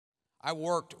I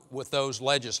worked with those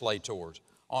legislators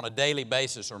on a daily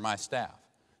basis, or my staff.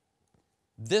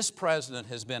 This president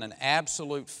has been an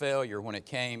absolute failure when it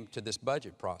came to this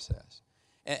budget process.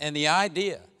 And the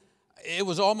idea, it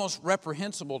was almost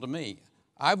reprehensible to me.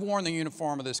 I've worn the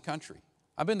uniform of this country.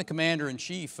 I've been the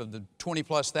commander-in-chief of the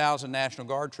 20-plus thousand National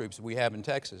Guard troops that we have in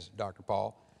Texas, Dr.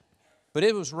 Paul. But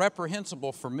it was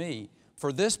reprehensible for me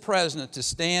for this president to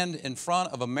stand in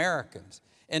front of Americans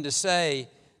and to say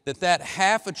that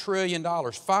 $500 billion,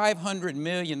 $500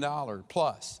 million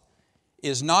plus,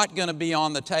 is not going to be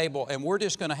on the table, and we're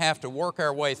just going to have to work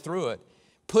our way through it,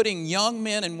 putting young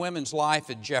men and women's life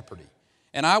at jeopardy.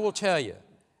 And I will tell you,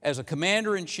 as a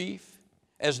commander-in-chief,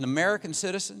 as an American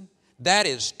citizen, that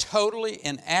is totally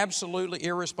and absolutely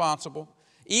irresponsible.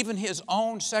 Even his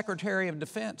own Secretary of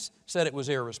Defense said it was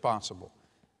irresponsible.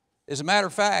 As a matter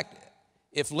of fact,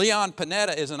 if Leon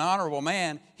Panetta is an honorable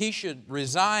man, he should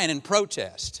resign and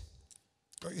protest.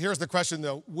 Here's the question,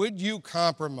 though. Would you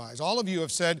compromise? All of you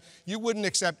have said you wouldn't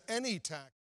accept any tax.